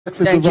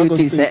Thank you,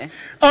 Tisa.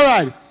 All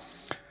right.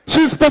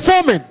 She's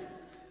performing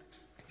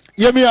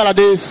Yemi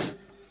Alade's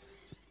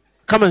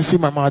Come and See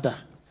My Mother.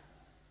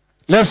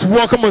 Let's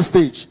welcome on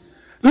stage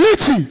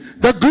Litty,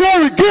 the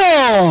Glory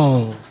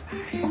Girl.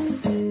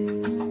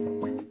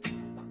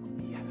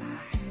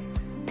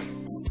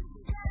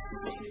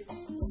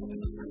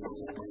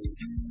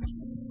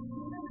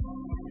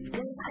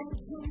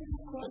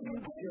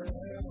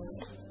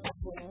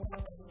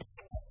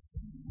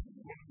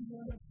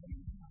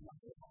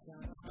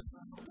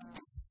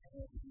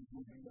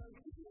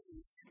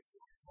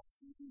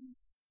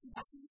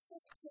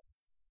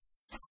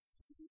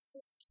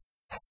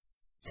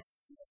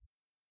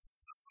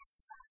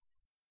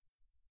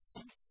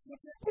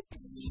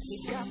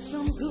 We got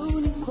some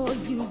goodies for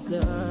you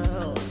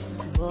girls,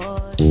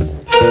 boy.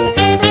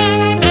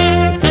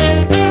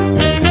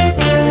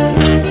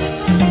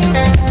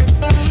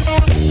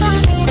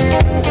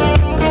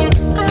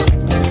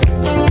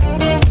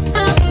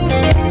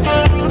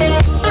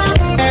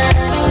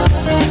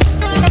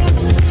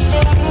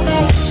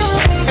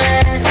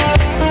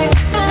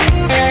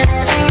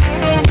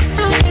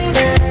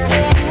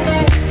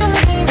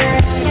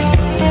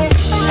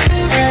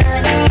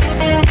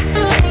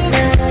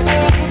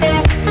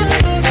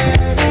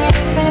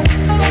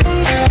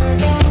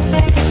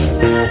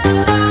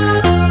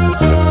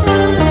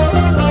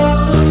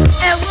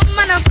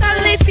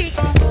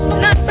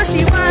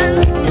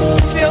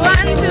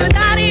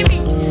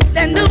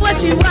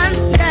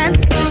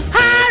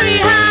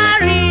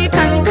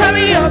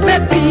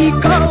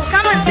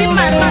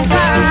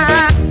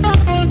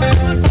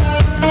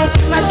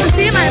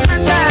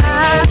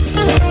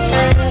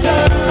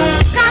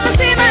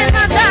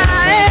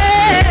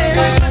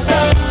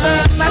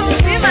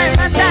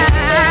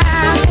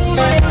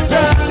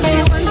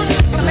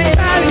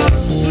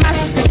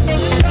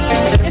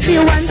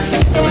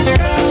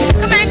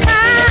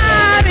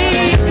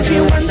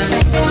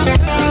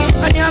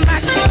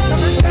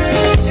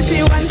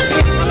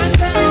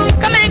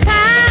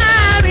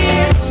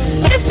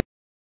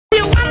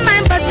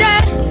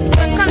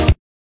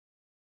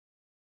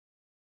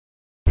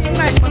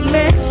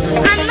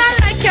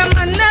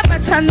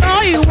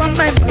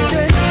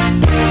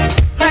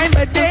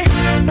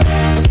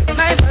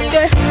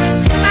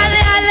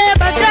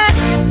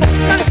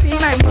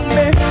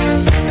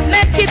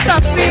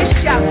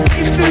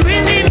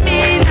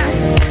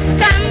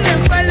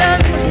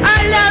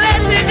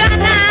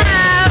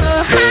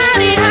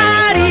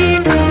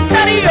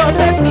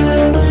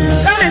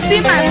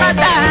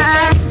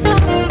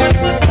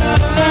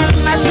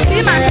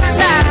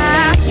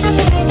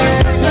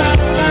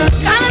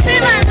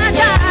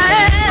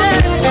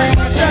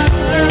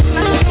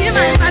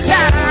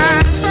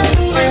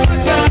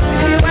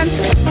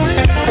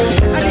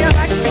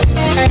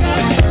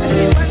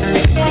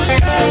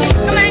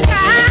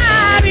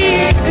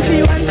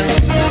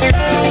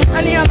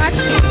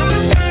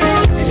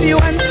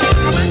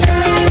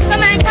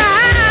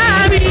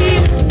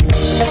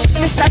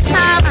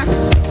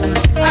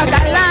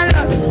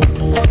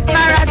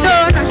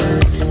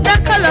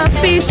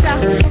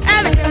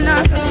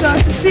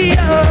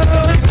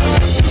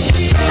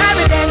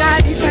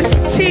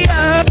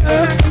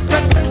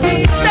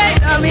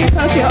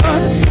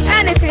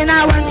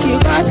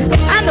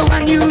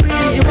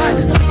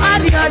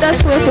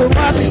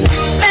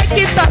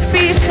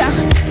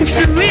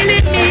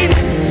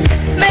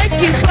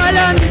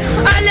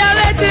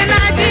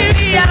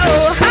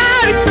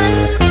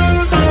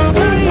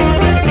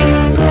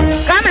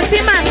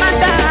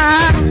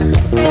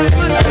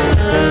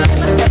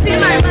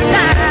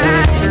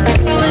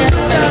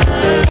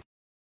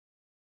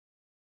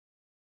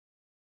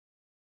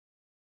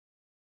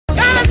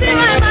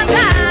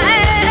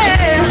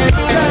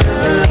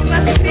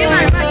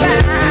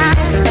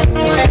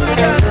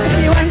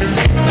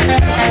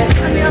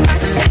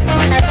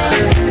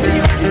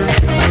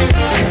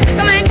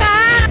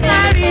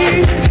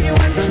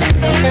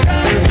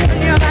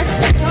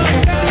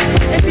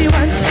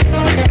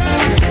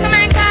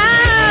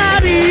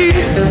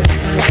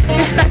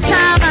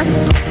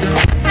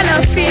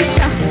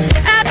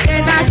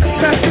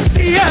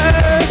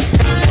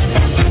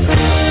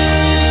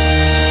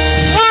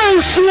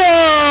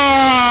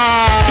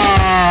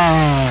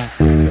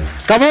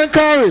 Come on,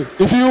 carry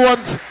if you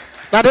want.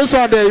 Now this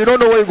one there, you don't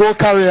know where you go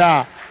carry.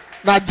 Now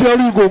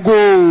Jerry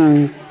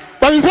go.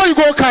 But before you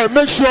go carry,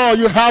 make sure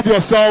you have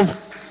yourself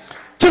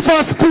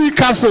different speed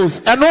capsules.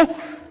 And no,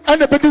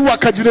 and the baby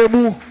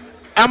wakajiremu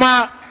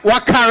ama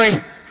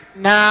wakari.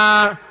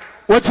 Na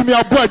what me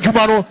abu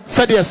ajumano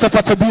said yes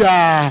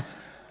safatabia.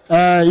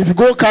 If you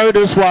go carry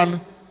this one,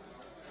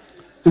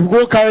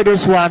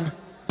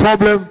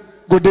 problem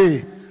go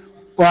day.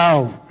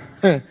 Wow.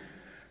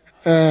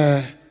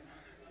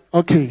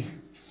 Okay.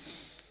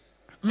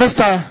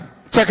 Mr.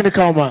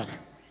 Technical Man.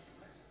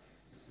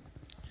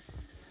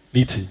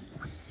 Litty.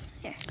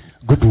 Yeah.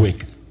 Good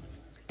work.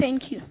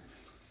 Thank you.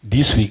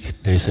 This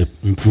week there is an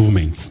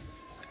improvement.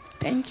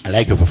 Thank you. I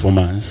like your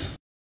performance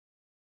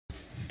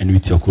and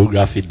with your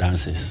choreography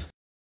dances.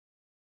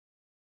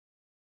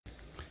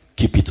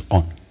 Keep it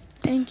on.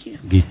 Thank Thank you.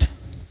 Good.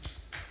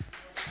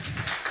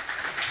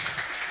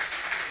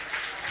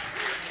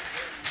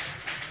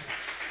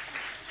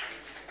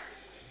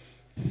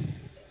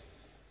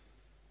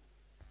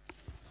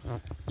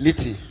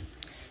 Litty.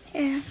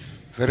 Yeah.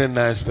 Very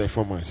nice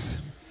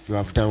performance. You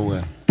have done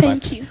well.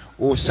 Thank you.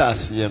 Oh,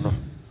 Shas, you know.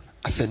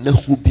 I said, no,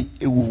 who be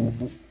a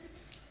woo.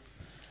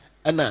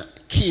 Anna,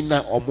 key na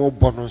or more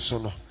bonus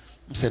sono.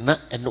 Say, not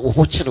and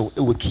watching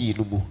a key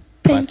no more.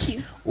 Thank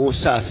you. Oh,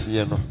 Shas,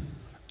 you know.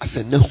 I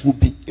said, no, who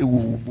be a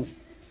woo.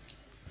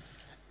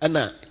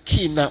 Anna,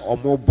 key na or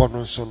more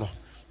bonus sono.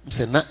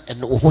 Say, not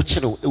and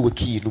watching a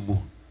key no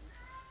more.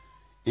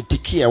 It's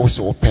key I was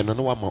open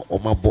and one or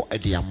my boy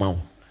at the amount.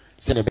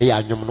 Send a bay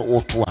and no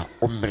to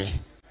ombre.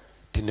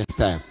 Till next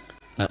time.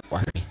 Not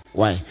worry.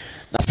 Why?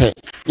 That's it.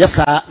 Yes,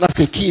 sir.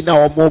 That's a key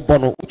now or more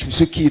bono, which you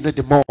see key no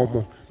the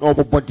more no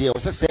body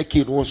else. That's a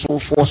key no so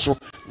for so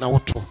now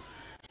to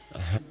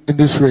in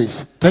this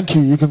race. Thank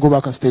you. You can go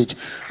back on stage.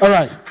 All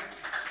right.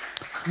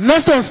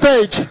 Next on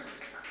stage,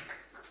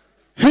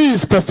 he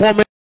is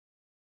performing.